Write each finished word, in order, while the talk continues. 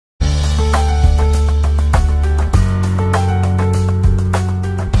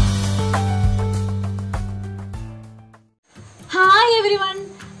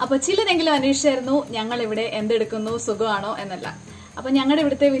അപ്പോൾ ചിലരെങ്കിലും അന്വേഷിച്ചായിരുന്നു ഞങ്ങൾ ഇവിടെ എന്തെടുക്കുന്നു, സുഖമാണോ എന്നല്ല. അപ്പൊ ഞങ്ങളുടെ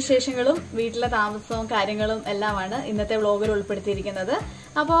ഇവിടുത്തെ വിശേഷങ്ങളും വീട്ടിലെ താമസവും കാര്യങ്ങളും എല്ലാമാണ് ഇന്നത്തെ വ്ളോഗിൽ ഉൾപ്പെടുത്തിയിരിക്കുന്നത്.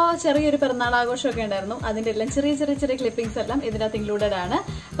 അപ്പോൾ ചെറിയൊരു പിറന്നാൾ ആഘോഷമൊക്കെ ഉണ്ടായിരുന്നു. അതിന്റെ എല്ലാം ചെറിയ ചെറിയ ചെറിയ ക്ലിപ്പിംഗ്സ് എല്ലാം ഇതിനകത്ത് ഇൻക്ലൂഡഡ് ആണ്.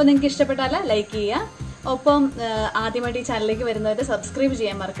 അപ്പോൾ നിങ്ങൾക്ക് ഇഷ്ടപ്പെട്ടാൽ ലൈക്ക് ചെയ്യുക. ഒപ്പം ആദ്യമായിട്ട് ഈ ചാനലിലേക്ക് വരുന്നവർ സബ്സ്ക്രൈബ്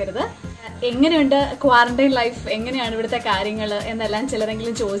ചെയ്യാൻ മറക്കരുത്. എങ്ങനെയുണ്ട് ക്വാറന്റൈൻ ലൈഫ്, എങ്ങനെയാണ് ഇവിടുത്തെ കാര്യങ്ങൾ എന്നെല്ലാം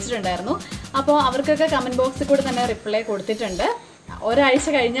ചിലരെങ്കിലും ചോദിച്ചിട്ടുണ്ടായിരുന്നു. അപ്പോൾ അവർക്കൊക്കെ കമന്റ് ബോക്സിൽ കൂടെ തന്നെ റിപ്ലൈ കൊടുത്തിട്ടുണ്ട്. ഒരാഴ്ച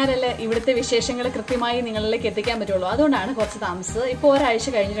കഴിഞ്ഞാലല്ലേ ഇവിടുത്തെ വിശേഷങ്ങൾ കൃത്യമായി നിങ്ങളിലേക്ക് എത്തിക്കാൻ പറ്റുള്ളൂ. അതുകൊണ്ടാണ് കുറച്ച് താമസിച്ചത്. ഇപ്പോൾ ഒരാഴ്ച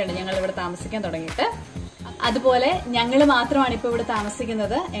കഴിഞ്ഞിട്ടുണ്ട് ഞങ്ങൾ ഇവിടെ താമസിക്കാൻ തുടങ്ങിയിട്ട്. അതുപോലെ ഞങ്ങൾ മാത്രമാണ് ഇപ്പോൾ ഇവിടെ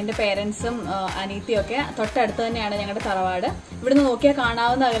താമസിക്കുന്നത്. എൻ്റെ പേരൻസും അനീത്തിയും ഒക്കെ തൊട്ടടുത്ത് തന്നെയാണ് ഞങ്ങളുടെ തറവാട്. ഇവിടുന്ന് നോക്കിയാൽ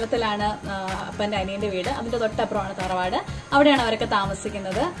കാണാവുന്ന അകലത്തിലാണ് അപ്പൻ്റെ അനിയൻ്റെ വീട്. അതിൻ്റെ തൊട്ടപ്പുറമാണ് തറവാട്. അവിടെയാണ് അവരൊക്കെ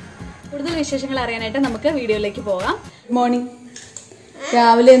താമസിക്കുന്നത്. കൂടുതൽ വിശേഷങ്ങൾ അറിയാനായിട്ട് നമുക്ക് വീഡിയോയിലേക്ക് പോകാം. Good morning.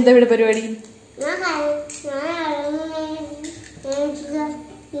 രാവിലെ എന്താ ഇവിടെ പരിപാടി?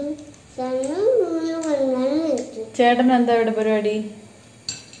 ചേട്ടന് എന്താ ഇവിടെ പരിപാടി?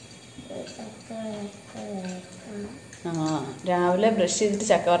 രാവിലെ ബ്രഷ് ചെയ്തിട്ട്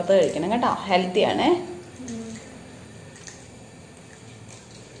ചക്കവറുത്ത് കഴിക്കണം കേട്ടോ, ഹെൽത്തി ആണേ.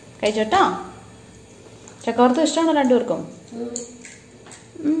 കഴിച്ചോട്ടോ. ചക്കവറുത്ത് ഇഷ്ടമാണോ രണ്ടുപേർക്കും?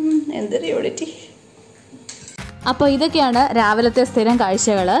 എന്തൊരു യൂണിറ്റി. അപ്പോൾ ഇതൊക്കെയാണ് രാവിലത്തെ സ്ഥിരം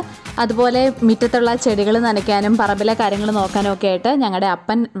കാഴ്ചകൾ. അതുപോലെ മുറ്റത്തുള്ള ചെടികൾ നനയ്ക്കാനും പറമ്പിലെ കാര്യങ്ങൾ നോക്കാനും ഒക്കെ ആയിട്ട് ഞങ്ങളുടെ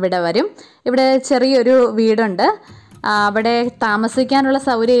അപ്പൻ ഇവിടെ വരും. ഇവിടെ ചെറിയൊരു വീടുണ്ട്. അവിടെ താമസിക്കാനുള്ള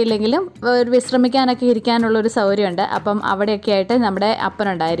സൗകര്യം ഇല്ലെങ്കിലും വിശ്രമിക്കാനൊക്കെ ഇരിക്കാനുള്ളൊരു സൗകര്യമുണ്ട്. അപ്പം അവിടെയൊക്കെ ആയിട്ട് നമ്മുടെ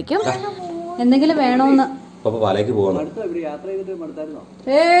അപ്പനുണ്ടായിരിക്കും. എന്തെങ്കിലും വേണമെന്ന്.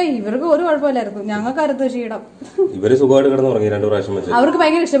 ഇവർക്ക് ഒരു കുഴപ്പമില്ലായിരുന്നു, ഞങ്ങൾക്കായിരുന്നു ക്ഷീണം. ഇവര് സുഖമായിട്ട് കിടന്നുറങ്ങി 2 പ്രാവശ്യം വെച്ച്. അവർക്ക്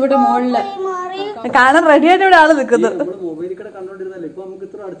ഭയങ്കര ഇഷ്ടപ്പെട്ടു. മോളില് കാണാൻ റെഡിയായിട്ട് ഇവിടെ ആള് നിൽക്കുന്നു. മൊബൈലിൽ കൂടെ കണ്ടോണ്ടിരുന്നല്ലേ, ഇപ്പൊ നമുക്ക്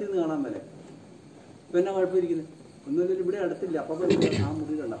ഇത്ര അടുത്ത് കാണാൻ മേലെ. ഇപ്പൊ എന്നാ കുഴപ്പമിരിക്കുന്നത്? ഒന്നും ഇവിടെ അടുത്തില്ല. അപ്പൊ ആ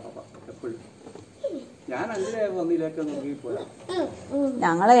മുറിയിലുണ്ട് അപ്പ എപ്പോഴും. ഞാൻ 5:30 വന്നില്ലേക്ക് നോക്കി പോയാ.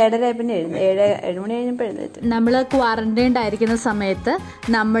 ഞങ്ങള് 7:30 പിന്നെ 7 മണി കഴിഞ്ഞപ്പോ എഴുന്നേറ്റ്. നമ്മള് ക്വാറന്റൈൻഡ് ആയിരിക്കുന്ന സമയത്ത്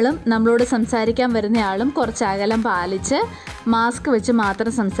നമ്മളും നമ്മളോട് സംസാരിക്കാൻ വരുന്നയാളും കുറച്ച് അകലം പാലിച്ച് മാസ്ക് വെച്ച്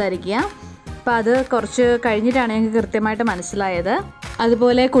മാത്രം സംസാരിക്കുക. അപ്പം അത് കുറച്ച് കഴിഞ്ഞിട്ടാണ് ഞങ്ങൾക്ക് കൃത്യമായിട്ട് മനസ്സിലായത്.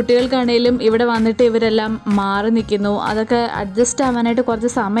 അതുപോലെ കുട്ടികൾക്കാണെങ്കിലും ഇവിടെ വന്നിട്ട് ഇവരെല്ലാം മാറി നിൽക്കുന്നു. അതൊക്കെ അഡ്ജസ്റ്റ് ആവാനായിട്ട് കുറച്ച്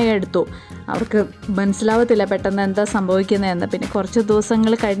സമയമെടുത്തു. അവർക്ക് മനസ്സിലാവത്തില്ല പെട്ടെന്ന് എന്താ സംഭവിക്കുന്നതെന്ന്. പിന്നെ കുറച്ച്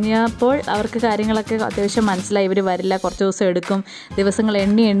ദിവസങ്ങൾ കഴിഞ്ഞപ്പോൾ അവർക്ക് കാര്യങ്ങളൊക്കെ അത്യാവശ്യം മനസ്സിലായി. ഇവർ വരില്ല, കുറച്ച് ദിവസം എടുക്കും. ദിവസങ്ങൾ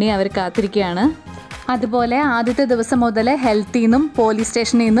എണ്ണി അവർ കാത്തിരിക്കുകയാണ്. അതുപോലെ ആദ്യത്തെ ദിവസം മുതൽ ഹെൽത്തിൽ നിന്നും പോലീസ്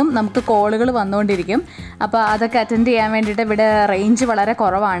സ്റ്റേഷനിൽ നിന്നും നമുക്ക് കോളുകൾ വന്നുകൊണ്ടിരിക്കും. അപ്പോൾ അതൊക്കെ അറ്റൻഡ് ചെയ്യാൻ വേണ്ടിയിട്ട് ഇവിടെ റേഞ്ച് വളരെ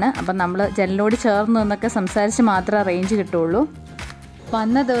കുറവാണ്. അപ്പം നമ്മൾ ജനലോട് ചേർന്ന് നിന്നൊക്കെ സംസാരിച്ച് മാത്രമേ റേഞ്ച് കിട്ടുള്ളൂ.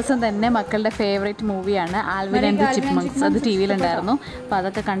 വന്ന ദിവസം തന്നെ മക്കളുടെ ഫേവറേറ്റ് മൂവിയാണ് ആൽവിൻ ആൻഡ് ദി ചിപ്മങ്ക്സ്. അത് ടി വിയിലുണ്ടായിരുന്നു. അപ്പോൾ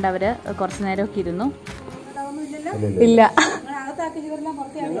അതൊക്കെ കണ്ടവർ കുറച്ച് നേരമൊക്കെ ഇരുന്നു. ഇല്ല,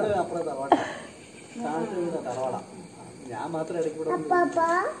 ഞാൻ മാത്രം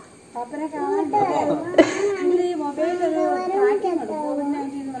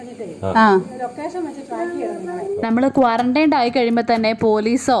നമ്മൾ ക്വാറന്റൈൻഡ് ആയി കഴിയുമ്പോൾ തന്നെ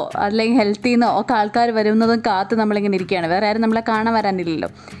പോലീസോ അല്ലെങ്കിൽ ഹെൽത്തിൽ നിന്നോ ഒക്കെ ആൾക്കാർ വരുന്നതും കാത്ത് നമ്മളിങ്ങനെ ഇരിക്കുകയാണ്. വേറെ ആരും നമ്മളെ കാണാൻ വരാനില്ലല്ലോ.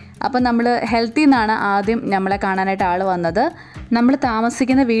 അപ്പം നമ്മൾ ഹെൽത്തിൽ നിന്നാണ് ആദ്യം നമ്മളെ കാണാനായിട്ട് ആൾ വന്നത്. നമ്മൾ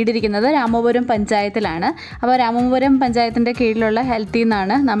താമസിക്കുന്ന വീടിരിക്കുന്നത് രാമപുരം പഞ്ചായത്തിലാണ്. അപ്പോൾ രാമപുരം പഞ്ചായത്തിൻ്റെ കീഴിലുള്ള ഹെൽത്തിൽ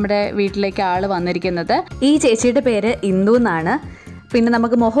നിന്നാണ് നമ്മുടെ വീട്ടിലേക്ക് ആൾ വന്നിരിക്കുന്നത്. ഈ ചേച്ചിയുടെ പേര് ഇന്ദു എന്നാണ്. പിന്നെ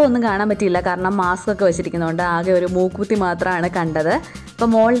നമുക്ക് മുഖമൊന്നും കാണാൻ പറ്റിയില്ല, കാരണം മാസ്ക് ഒക്കെ വെച്ചിരിക്കുന്നതുകൊണ്ട് ആകെ ഒരു മൂക്കുത്തി മാത്രമാണ് കണ്ടത്. അപ്പോൾ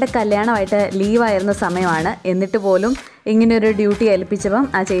മോളുടെ കല്യാണമായിട്ട് ലീവായിരുന്ന സമയമാണ്. എന്നിട്ട് പോലും ഇങ്ങനെയൊരു ഡ്യൂട്ടി ഏൽപ്പിച്ചപ്പം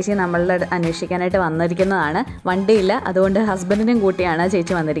ആ ചേച്ചി നമ്മളുടെ അന്വേഷിക്കാനായിട്ട് വന്നിരിക്കുന്നതാണ്. വണ്ടിയില്ല, അതുകൊണ്ട് ഹസ്ബൻഡിനെയും കൂട്ടിയാണ്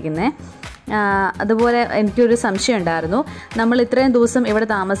ചേച്ചി വന്നിരിക്കുന്നത്. അതുപോലെ എനിക്കൊരു സംശയം ഉണ്ടായിരുന്നു. നമ്മൾ ഇത്രയും ദിവസം ഇവിടെ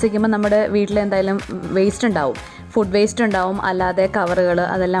താമസിക്കുമ്പോൾ നമ്മുടെ വീട്ടിൽ എന്തായാലും വേസ്റ്റ് ഉണ്ടാവും, ഫുഡ് വേസ്റ്റ് ഉണ്ടാവും, അല്ലാതെ കവറുകൾ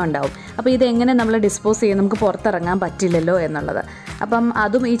അതെല്ലാം ഉണ്ടാവും. അപ്പോൾ ഇതെങ്ങനെ നമ്മൾ ഡിസ്പോസ് ചെയ്യും, നമുക്ക് പുറത്തിറങ്ങാൻ പറ്റില്ലല്ലോ എന്നുള്ളത്. അപ്പം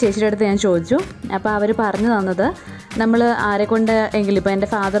അതും ഈ ചേച്ചിയുടെ അടുത്ത് ഞാൻ ചോദിച്ചു. അപ്പോൾ അവർ പറഞ്ഞു തന്നത് നമ്മൾ ആരെക്കൊണ്ട് എങ്കിലും, ഇപ്പോൾ എൻ്റെ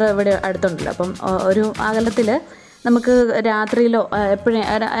ഫാദർ ഇവിടെ അടുത്തുണ്ടല്ലോ, അപ്പം ഒരു അകലത്തിൽ നമുക്ക് രാത്രിയിലോ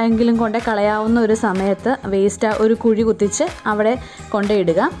എപ്പോഴെങ്കിലും കൊണ്ടേ കളയാവുന്ന ഒരു സമയത്ത് വേസ്റ്റ് ഒരു കുഴി കുത്തിച്ച് അവിടെ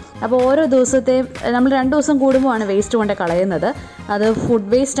കൊണ്ടുപോയിടുക. അപ്പോൾ ഓരോ ദിവസത്തെയും നമ്മൾ 2 ദിവസം കൂടുമ്പോഴാണ് വേസ്റ്റ് കൊണ്ടേ കളയുന്നത്. അത്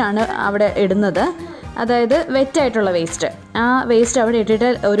ഫുഡ് വേസ്റ്റാണ് അവിടെ ഇടുന്നത്, അതായത് വെറ്റായിട്ടുള്ള വേസ്റ്റ്. ആ വേസ്റ്റ് അവിടെ ഇട്ടിട്ട്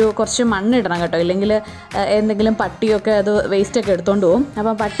കുറച്ച് മണ്ണിടണം കേട്ടോ, ഇല്ലെങ്കിൽ എന്തെങ്കിലും പട്ടിയൊക്കെ അത് വേസ്റ്റൊക്കെ എടുത്തുകൊണ്ട് പോകും.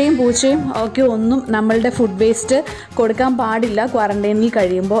 അപ്പം പട്ടിയും പൂച്ചയും ഒക്കെ ഒന്നും നമ്മളുടെ ഫുഡ് വേസ്റ്റ് കൊടുക്കാൻ പാടില്ല ക്വാറന്റൈനിൽ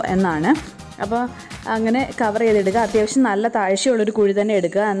കഴിയുമ്പോൾ എന്നാണ്. അപ്പോൾ അങ്ങനെ കവർ ചെയ്തിടുക. അത്യാവശ്യം നല്ല താഴ്ചയുള്ളൊരു കുഴി തന്നെ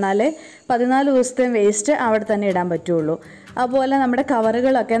എടുക്കുക, എന്നാലേ 14 ദിവസത്തെ വേസ്റ്റ് അവിടെ തന്നെ ഇടാൻ പറ്റുള്ളൂ. അതുപോലെ നമ്മുടെ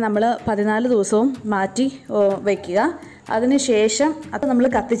കവറുകളൊക്കെ നമ്മൾ 14 ദിവസവും മാറ്റി വയ്ക്കുക. അതിന് ശേഷം അത് നമ്മൾ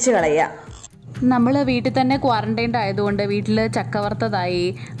കത്തിച്ച് കളയുക. നമ്മൾ വീട്ടിൽ തന്നെ ക്വാറന്റൈൻഡ് ആയതുകൊണ്ട് വീട്ടിൽ ചക്കവറുത്തതായി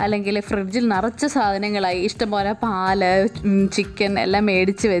അല്ലെങ്കിൽ ഫ്രിഡ്ജിൽ നിറച്ച സാധനങ്ങളായി ഇഷ്ടംപോലെ പാല് ചിക്കൻ എല്ലാം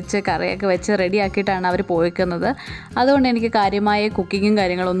മേടിച്ച് വെച്ച് കറിയൊക്കെ വെച്ച് റെഡിയാക്കിയിട്ടാണ് അവർ പോയിക്കുന്നത്. അതുകൊണ്ട് എനിക്ക് കാര്യമായ കുക്കിങ്ങും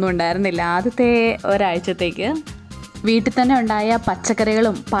കാര്യങ്ങളൊന്നും ഉണ്ടായിരുന്നില്ല ആദ്യത്തെ ഒരാഴ്ചത്തേക്ക്. വീട്ടിൽ തന്നെ ഉണ്ടായ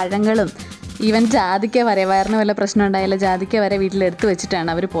പച്ചക്കറികളും പഴങ്ങളും ഈവൻ ജാതിക്ക വരെ, വയറിന് വല്ല പ്രശ്നം ഉണ്ടായാലും ജാതിക്ക വരെ വീട്ടിലെടുത്ത് വെച്ചിട്ടാണ്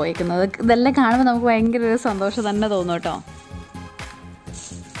അവർ പോയേക്കുന്നത്. ഇതെല്ലാം കാണുമ്പോൾ നമുക്ക് ഭയങ്കര ഒരു സന്തോഷം തന്നെ തോന്നും കേട്ടോ.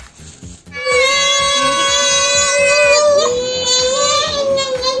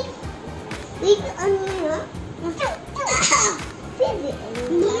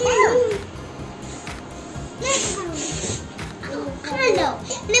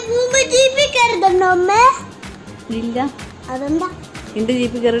 ഇല്ല, അതെന്താ എന്റെ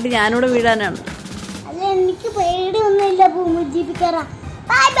ജീപ്പിൽ കയറിയിട്ട് ഞാനിവിടെ വീഴാനാണ്. അത് എനിക്ക് പേടിയൊന്നുമില്ല ഭൂമി ജീപ്പിൽ കയറാം.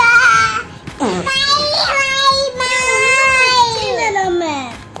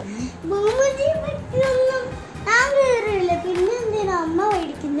 ഭൂമി ജീപ്പിക്കൊന്നും ഞാൻ കയറിയില്ല. പിന്നെ എന്തിനാ അമ്മ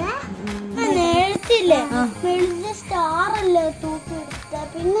മേടിക്കുന്നേ? നേരത്തില്ലേ മേടിച്ച സ്റ്റാറല്ലേ തൂക്കിയെടുത്ത.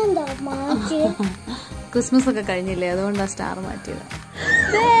 പിന്നെന്താ മാറ്റി? ക്രിസ്മസ് ഒക്കെ കഴിഞ്ഞില്ലേ, അതുകൊണ്ടാണ് സ്റ്റാർ മാറ്റിയത്.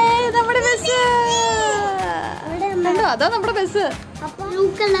 നമ്മുടെ ബസ്, അതാ നമ്മുടെ ബസ്. ബ്ലൂ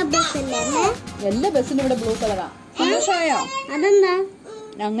കളർ ബസ് അല്ലേ? എല്ലാ ബസ്സിനും ഇവിടെ ബ്ലൂ കളറാ. സന്തോഷമായോ? അതെന്താ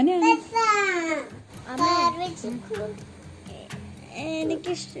അങ്ങനെയാണ്.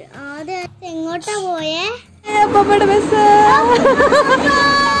 എനിക്കിഷ്ടം. ആദ്യം എങ്ങോട്ടാ പോയേ? അപ്പയുടെ ബസ്.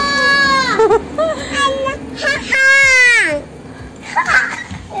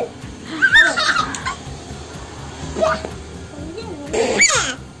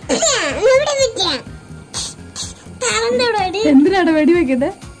 എന്തിനാണ് വെടി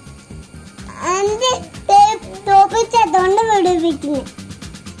വെക്കുന്നത്?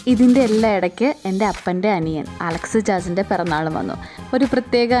 ഇതിൻ്റെ എല്ലാ ഇടയ്ക്ക് എൻ്റെ അപ്പൻ്റെ അനിയൻ അലക്സ് ചാച്ചൻ്റെ പിറന്നാളും വന്നു. ഒരു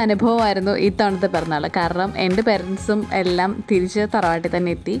പ്രത്യേക അനുഭവമായിരുന്നു ഈ തവണത്തെ പിറന്നാൾ. കാരണം എൻ്റെ പേരൻസും എല്ലാം തിരിച്ച് തറവാട്ടിൽ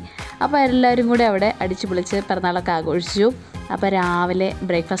തന്നെ എത്തി. അപ്പോൾ എല്ലാവരും കൂടി അവിടെ അടിച്ചു പൊളിച്ച് പിറന്നാളൊക്കെ ആഘോഷിച്ചു. അപ്പോൾ രാവിലെ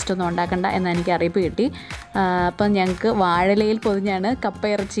ബ്രേക്ക്ഫാസ്റ്റ് ഒന്നും ഉണ്ടാക്കണ്ട എന്ന് എനിക്ക് അറിയിപ്പ് കിട്ടി. അപ്പം ഞങ്ങൾക്ക് വാഴയിലയിൽ പൊതിഞ്ഞാണ്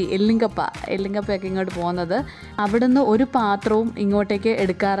കപ്പയിറച്ചി, എല്ലിങ്കപ്പയൊക്കെ ഇങ്ങോട്ട് പോകുന്നത്. അവിടുന്ന് ഒരു പാത്രവും ഇങ്ങോട്ടേക്ക്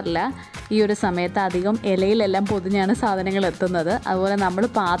എടുക്കാറില്ല. ഈ ഒരു സമയത്ത് അധികം ഇലയിലെല്ലാം പൊതിഞ്ഞാണ് സാധനങ്ങൾ എത്തുന്നത്. അതുപോലെ നമ്മൾ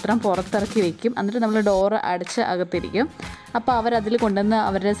പാത്രം പുറത്തിറക്കി വെക്കും, എന്നിട്ട് നമ്മൾ ഡോറ് അടച്ച് അകത്തിരിക്കും. അപ്പോൾ അവരതിൽ കൊണ്ടുവന്ന്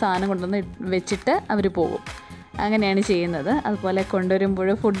അവരുടെ സാധനം കൊണ്ടുവന്ന് വെച്ചിട്ട് അവർ പോകും. അങ്ങനെയാണ് ചെയ്യുന്നത്. അതുപോലെ കൊണ്ടുവരുമ്പോൾ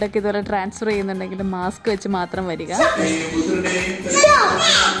ഫുഡൊക്കെ ഇതുപോലെ ട്രാൻസ്ഫർ ചെയ്യുന്നുണ്ടെങ്കിൽ മാസ്ക് വെച്ച് മാത്രം വരിക.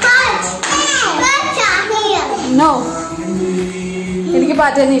 നോ, എനിക്ക്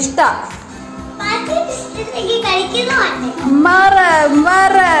പാറ്റേനെ ഇഷ്ടമാണ്.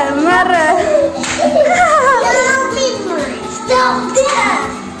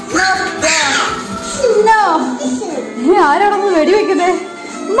 ആരാണൊന്ന് വെടിവെക്കുന്നേ?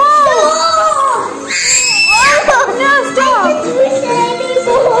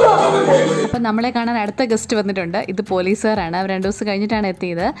 അപ്പം നമ്മളെ കാണാൻ അടുത്ത ഗസ്റ്റ് വന്നിട്ടുണ്ട്. ഇത് പോലീസുകാരാണ്. അവർ 2 ദിവസം കഴിഞ്ഞിട്ടാണ്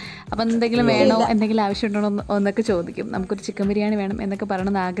എത്തിയത്. അപ്പം എന്തെങ്കിലും വേണോ, എന്തെങ്കിലും ആവശ്യമുണ്ടോ എന്നൊക്കെ ചോദിക്കും. നമുക്കൊരു ചിക്കൻ ബിരിയാണി വേണം എന്നൊക്കെ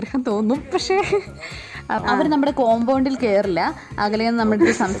പറയണമെന്ന് ആഗ്രഹം തോന്നും. പക്ഷേ അവർ നമ്മുടെ കോമ്പൗണ്ടിൽ കയറില്ല. അകലെ നിന്ന് നമ്മുടെ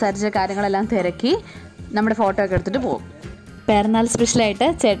അടുത്ത് സംസാരിച്ച കാര്യങ്ങളെല്ലാം തിരക്കി നമ്മുടെ ഫോട്ടോ ഒക്കെ എടുത്തിട്ട് പോകും. പിറന്നാൾ സ്പെഷ്യലായിട്ട്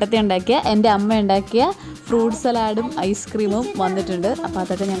ചേട്ടത്തി ഉണ്ടാക്കിയ, എൻ്റെ അമ്മ ഉണ്ടാക്കിയ ഫ്രൂട്ട് സലാഡും ഐസ്ക്രീമും വന്നിട്ടുണ്ട്. അപ്പോൾ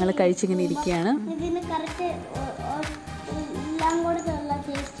അതൊക്കെ ഞങ്ങൾ കഴിച്ചിങ്ങനെ ഇരിക്കുകയാണ്.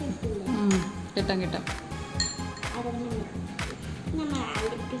 കിട്ടും.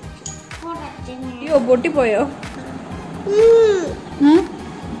 അയ്യോ, പൊട്ടിപ്പോയോ?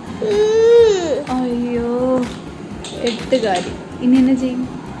 അയ്യോ, 8 കാര്യം. ഇനി എന്നെ ചെയ്യും?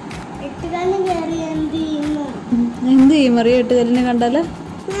 എന്ത് ചെയ്യും അറിയോ 8 കല്ലിനെ കണ്ടാല്?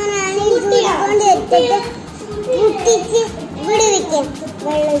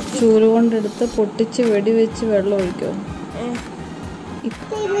 ചൂല് കൊണ്ടെടുത്ത് പൊട്ടിച്ച് വെടിവെച്ച് വെള്ളം ഒഴിക്കോ?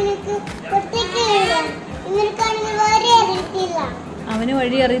 അവന്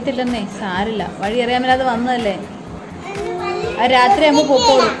വഴി അറിയത്തില്ലെന്നേ. സാരില്ല, വഴി അറിയാൻ മേലാതെ വന്നതല്ലേ. ആ രാത്രി ആകുമ്പോ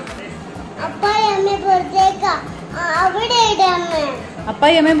പൊക്കോളും. അപ്പായി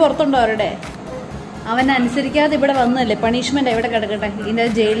അമ്മയും പുറത്തുണ്ടോ അവരുടെ? അവൻ അനുസരിക്കാതെ ഇവിടെ വന്നതല്ലേ. പണിഷ്മെന്റ് ഇവിടെ കിടക്കട്ടെ, ഇതിന്റെ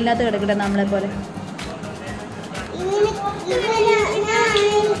ജയിലിനകത്ത് കിടക്കട്ടെ നമ്മളെ പോലെ.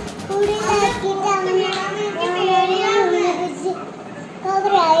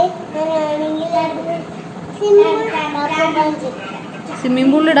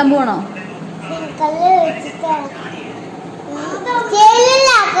 സ്വിമ്മിംഗ് പൂളിൽ ഇടാൻ പോകണോ?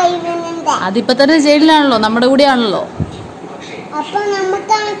 അതിപ്പോ തന്നെ ജയിലിലാണല്ലോ, നമ്മുടെ കൂടെ ആണല്ലോ. അപ്പൊ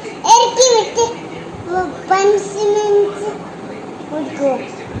നമുക്ക് ഇറക്കി വിട്ട് പനിഷ്മെന്റ്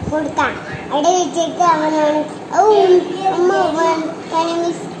കൊടുക്കാം. അവിടെ വെച്ചിട്ട് അവനാണ്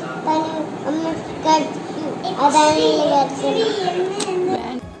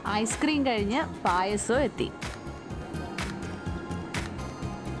ഐസ്ക്രീം കഴിഞ്ഞ് പായസവും എത്തി.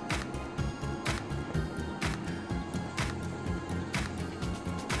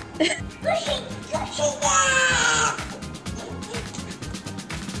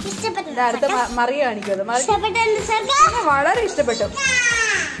 അടുത്ത മറിയ കാണിക്കുന്നത് വളരെ ഇഷ്ടപ്പെട്ടു.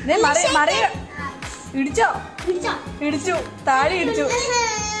 ഇടിച്ചോ? ഇടിച്ചു, താഴെ ഇടിച്ചു.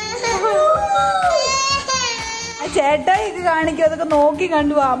 ചേട്ടായി ഇത് കാണിക്കും, അതൊക്കെ നോക്കി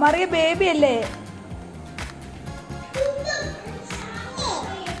കണ്ടുപോവാ. മറിയ ബേബി അല്ലേ?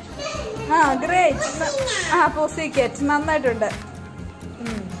 ഗ്രേറ്റ്. പോസിക്കേറ്റ് നന്നായിട്ടുണ്ട്.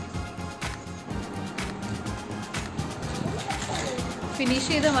 ഫിനിഷ്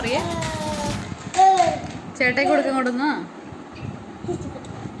ചെയ്ത മറിയ ചേട്ടായി കൊടുക്കാൻ കൊണ്ടുവന്ന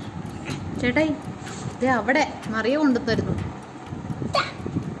ചേട്ടായി ഇത് അവിടെ മറിയ കൊണ്ടുതരുന്നു.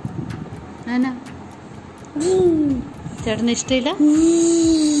 എന്നാ ചേട്ടന് ഇഷ്ടമില്ല?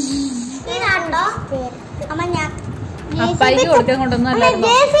 അപ്പായിക്ക് കൊടുക്കാൻ കൊണ്ടുവന്നല്ലായിരുന്നു.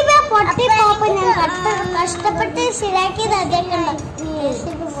 കഷ്ടപ്പെട്ട് ശരിയാക്കിയത്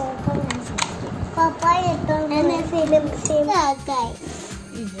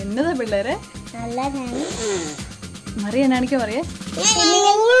എന്നതാ പിള്ളേരെ മറിയ എന്നാണിക്കോ പറയാ?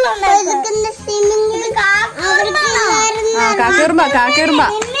 കാക്കേറുമ്പ കാക്കേറുമ്പ.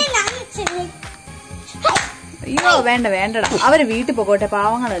 അയ്യോ വേണ്ട വേണ്ടടാ, അവര് വീട്ടിൽ പോകട്ടെ,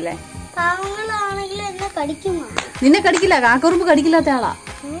 പാവങ്ങളല്ലേ. നിന്നെ കടിക്കില്ല, കാക്കറുമ്പ് കടിക്കില്ലാത്ത ആളാ.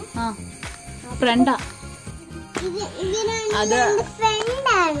 ഫ്രണ്ടാ അത്.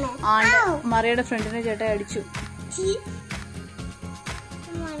 മറിയുടെ ഫ്രണ്ടിനെ ചേട്ടാ അടിച്ചു.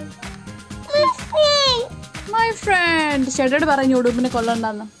 മൈ ഫ്രണ്ട് ചേട്ടോട് പറഞ്ഞു ഉടുമ്പിനെ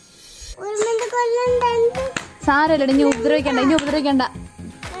കൊല്ലണ്ടെന്ന്. സാരല്ല, ഇനി ഉപദ്രവിക്കണ്ട, ഇനി ഉപദ്രവിക്കണ്ട.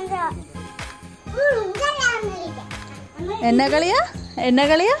 എന്നാ കളിയാ? എന്നാ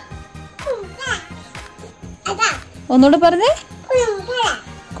കളിയാ? ഒന്നുകൂടെ പറഞ്ഞേ.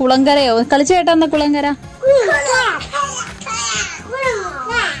 കുളങ്കരയോ? കളിച്ചു കേട്ടാ എന്നാ കുളങ്കര.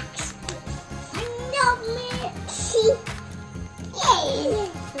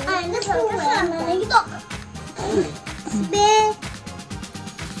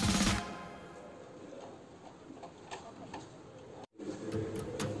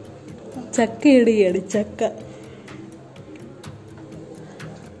 ചക്ക ഇടിയാണ് ചക്ക.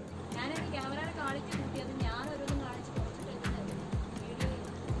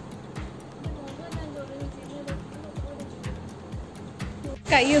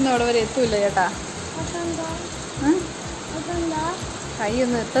 കൈയൊന്നും അവിടെ വരെ എത്തൂല ചേട്ടാ,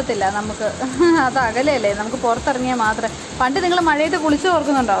 കൈയൊന്നും എത്തത്തില്ല നമുക്ക്. അത് അകലെയല്ലേ, നമുക്ക് പുറത്തിറങ്ങിയാൽ മാത്രമേ. പണ്ട് നിങ്ങൾ മഴയത്ത് കുളിച്ച്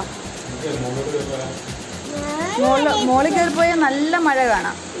ഓർക്കുന്നുണ്ടോ? മോളിൽ കയറി പോയാൽ നല്ല മഴ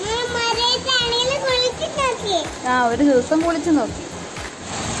കാണാം. ഒരു ദിവസം കുളിച്ച് നോക്കി.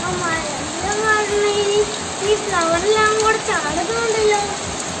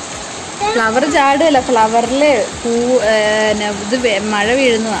 ഫ്ലവർ ചാടുകയല്ല, ഫ്ലവറില് ഇത് മഴ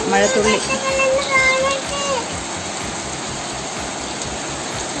വീഴുന്നതാ, മഴത്തുള്ളി.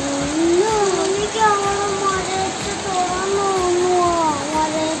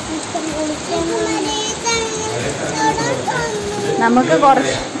 നമുക്ക്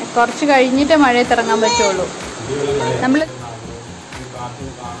കുറച്ച് കഴിഞ്ഞിട്ടേ മഴയത്ത് ഇറങ്ങാൻ പറ്റുള്ളൂ. നമ്മള്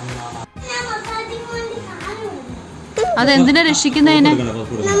അതെന്തിനാ രക്ഷിക്കുന്നതിന്?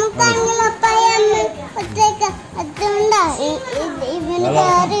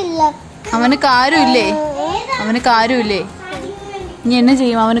 അവന് കാരുമില്ലേ? അവന് കാരുമില്ലേ? ഇനി എന്നെ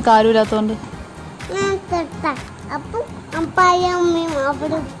ചെയ്യും അവന് കാരുമില്ലാത്തോണ്ട്?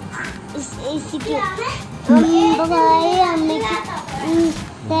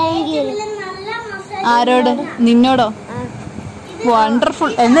 ആരോട്? നിന്നോടോ? വണ്ടർഫുൾ.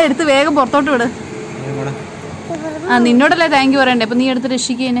 എന്നാ എടുത്ത് വേഗം പുറത്തോട്ട് വിട്. നിന്നോടല്ലേ താങ്ക് യു പറയണ്ടേ, അപ്പൊ നീ എടുത്ത്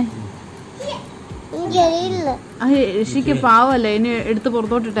രക്ഷിക്കേനെ. രക്ഷിക്ക്, പാവല്ലേ, ഇനി എടുത്ത്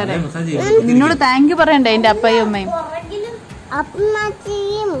പുറത്തോട്ട് ഇട്ടാലേ. നിന്നോട് താങ്ക് യു പറയണ്ടേ എന്റെ അപ്പയും അമ്മയും.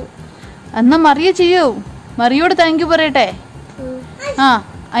 എന്നാ മറിയ ചെയ്യൂ, മറിയോട് താങ്ക് യു പറയട്ടെ.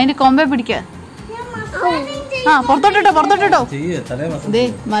 അതിന്റെ കൊമ്പെ പിടിക്ക. പുറത്തോട്ടിട്ടോ, പുറത്തോട്ടിട്ടോ. ദേ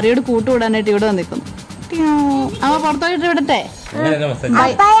മറിയോട് കൂട്ടുകൂടാനായിട്ട് ഇവിടെ വന്നിരിക്കുന്നു. അവ പുറത്തോട്ട് വിടട്ടെ.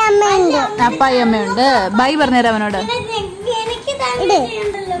 അപ്പായി അമ്മയുണ്ട്. ബൈ പറഞ്ഞേരാ അവനോട്.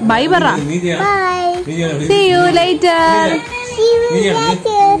 ബൈ പറ. See you later.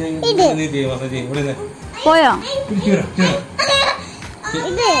 പോയോ?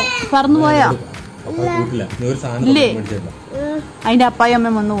 പറന്നു പോയോ? ഇല്ലേ? അതിന്റെ അപ്പായി അമ്മ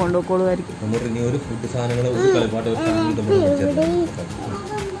വന്ന് കൊണ്ടുപോയിക്കോളുമായിരിക്കും.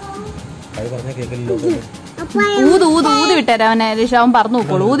 അത് പറഞ്ഞ കേൾക്കില്ലല്ലോ. ഊത് ഊത് ഊതി വിട്ടേരാ അവനെ ഋഷ, അവൻ പറഞ്ഞു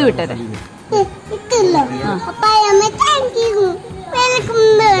നോക്കോളൂ, ഊതി വിട്ടേരെ.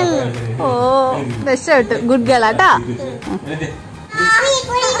 ഓ രക്ഷപ്പെട്ടു, ഗുഡ് ഗേൾ ആട്ടാ.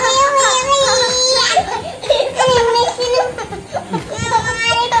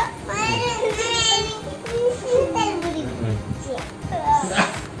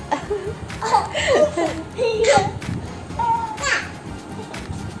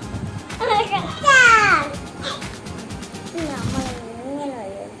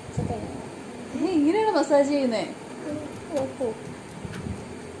 ഇങ്ങനെയാണ് മസാജ് ചെയ്യുന്നേ.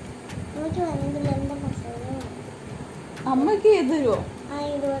 അമ്മക്ക് ചെയ്ത് തരുമോ?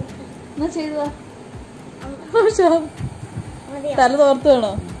 എന്നാ ചെയ്തതാ. തല തോർത്ത്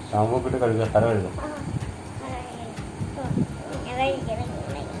വേണോ? തല കഴുകും.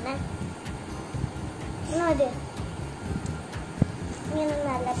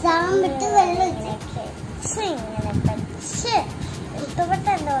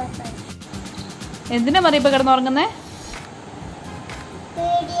 എന്തിനാ മറി ഇപ്പൊ കിടന്നുറങ്ങുന്നേ?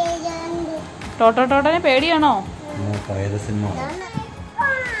 ടോട്ടോ ടോട്ടോനെ പേടിയാണോ? സിനിമ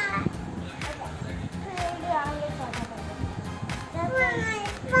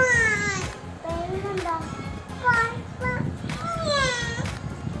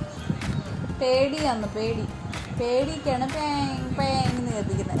പേടിയാന്ന്, പേടി പേടിക്കാണ് പേന്ന്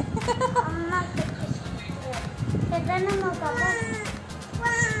കത്തിക്കുന്നത്.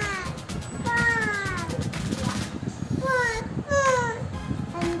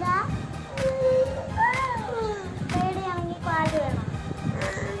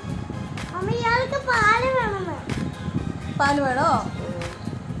 പാല് വേണോ?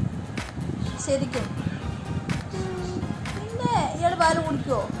 ശരിക്കും പിന്നെ ഇയാള് പാല്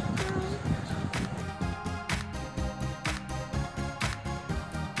കുടിക്കുവോ?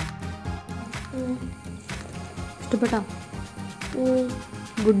 ഇഷ്ടപ്പെട്ടോ?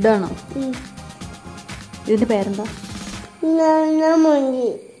 ഗുഡാണോ? ഇതിന്റെ പേരെന്താ?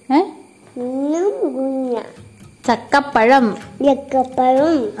 ചക്കപ്പഴം.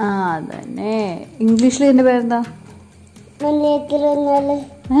 ചക്കപ്പഴം. ആ അതന്നെ. ഇംഗ്ലീഷിൽ ഇതിന്റെ പേരെന്താ?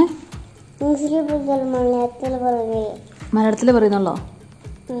 മലയാളത്തില് പറയുന്നുള്ളോ?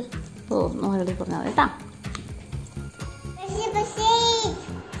 ഓ മലയാളത്തിൽ പറഞ്ഞാൽ കേട്ടാ.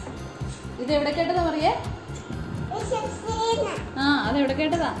 ഇത് എവിടെ കേട്ടതാ പറയേ? ആ അത് എവിടെ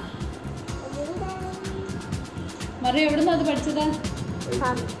കേട്ടതാ? മറിയ എവിടുന്നാ അത് പഠിച്ചത്?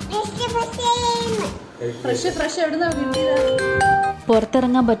 ഫ്രഷ് എവിടുന്നാ കിട്ടിയത്?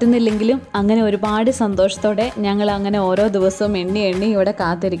 പുറത്തിറങ്ങാൻ പറ്റുന്നില്ലെങ്കിലും അങ്ങനെ ഒരുപാട് സന്തോഷത്തോടെ ഞങ്ങൾ അങ്ങനെ ഓരോ ദിവസവും എണ്ണി ഇവിടെ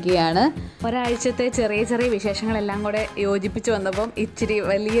കാത്തിരിക്കുകയാണ്. ഒരാഴ്ചത്തെ ചെറിയ ചെറിയ വിശേഷങ്ങളെല്ലാം കൂടെ യോജിപ്പിച്ച് വന്നപ്പം ഇച്ചിരി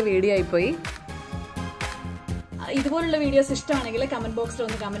വലിയ വീഡിയോ ആയിപ്പോയി. ഇതുപോലുള്ള വീഡിയോസ് ഇഷ്ടമാണെങ്കിൽ കമന്റ് ബോക്സിൽ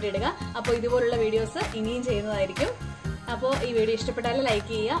ഒന്ന് കമന്റ് ഇടുക. അപ്പോൾ ഇതുപോലുള്ള വീഡിയോസ് ഇനിയും ചെയ്യുന്നതായിരിക്കും. അപ്പോൾ ഈ വീഡിയോ ഇഷ്ടപ്പെട്ടാൽ ലൈക്ക്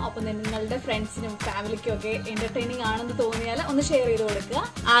ചെയ്യുക. ഒപ്പം നിങ്ങളുടെ ഫ്രണ്ട്സിനും ഫാമിലിക്കും ഒക്കെ എന്റർടൈനിങ് ആണെന്ന് തോന്നിയാൽ ഒന്ന് ഷെയർ ചെയ്ത് കൊടുക്കുക.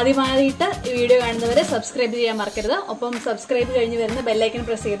 ആദ്യമായിട്ട് ഈ വീഡിയോ കാണുന്നവരെ സബ്സ്ക്രൈബ് ചെയ്യാൻ മറക്കരുത്. ഒപ്പം സബ്സ്ക്രൈബ് കഴിഞ്ഞ് വരുന്ന ബെല്ലൈക്കൺ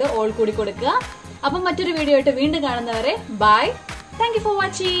പ്രസ് ചെയ്ത് ഓൾ കൂടി കൊടുക്കുക. അപ്പം മറ്റൊരു വീഡിയോ ആയിട്ട് വീണ്ടും കാണുന്നവരെ by. Thank you for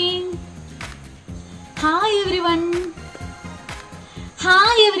watching. Hi every one.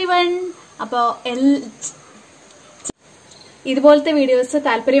 അപ്പോൾ ഇതുപോലത്തെ വീഡിയോസ്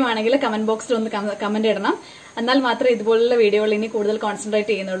താല്പര്യമാണെങ്കിൽ കമന്റ് ബോക്സിൽ ഒന്ന് കമന്റ് ഇടണം. എന്നാൽ മാത്രമേ ഇതുപോലുള്ള വീഡിയോകൾ ഇനി കൂടുതൽ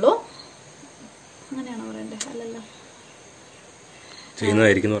കോൺസെൻട്രേറ്റ് ചെയ്യുന്നുള്ളൂ. അങ്ങനെയാണോ പറയണ്ടേ? അല്ലല്ലോ,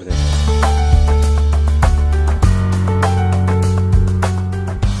 ചെയ്യുന്നതായിരിക്കും.